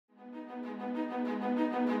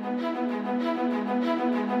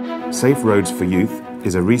Safe Roads for Youth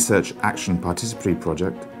is a research action participatory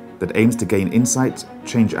project that aims to gain insight,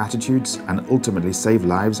 change attitudes and ultimately save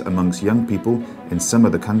lives amongst young people in some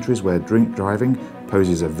of the countries where drink driving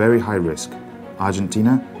poses a very high risk: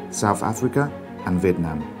 Argentina, South Africa and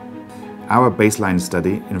Vietnam. Our baseline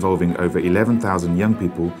study, involving over 11,000 young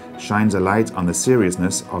people, shines a light on the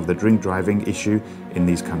seriousness of the drink driving issue in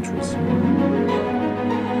these countries.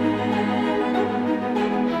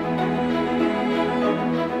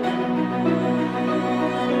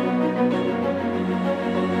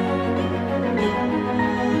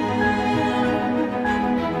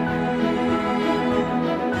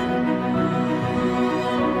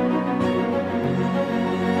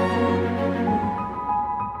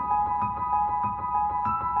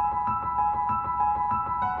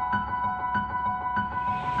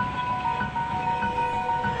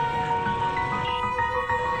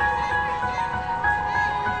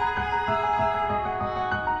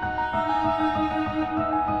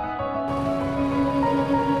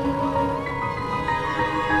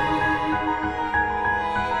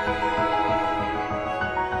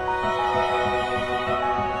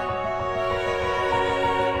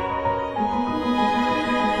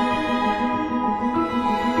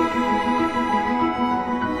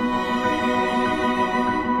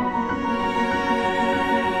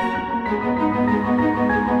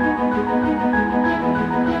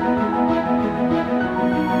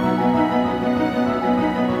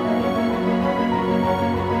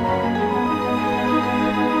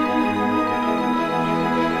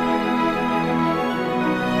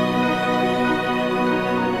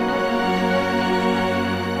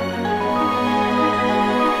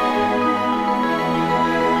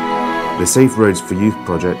 The Safe Roads for Youth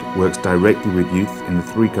project works directly with youth in the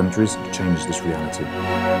 3 countries to change this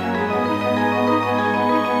reality.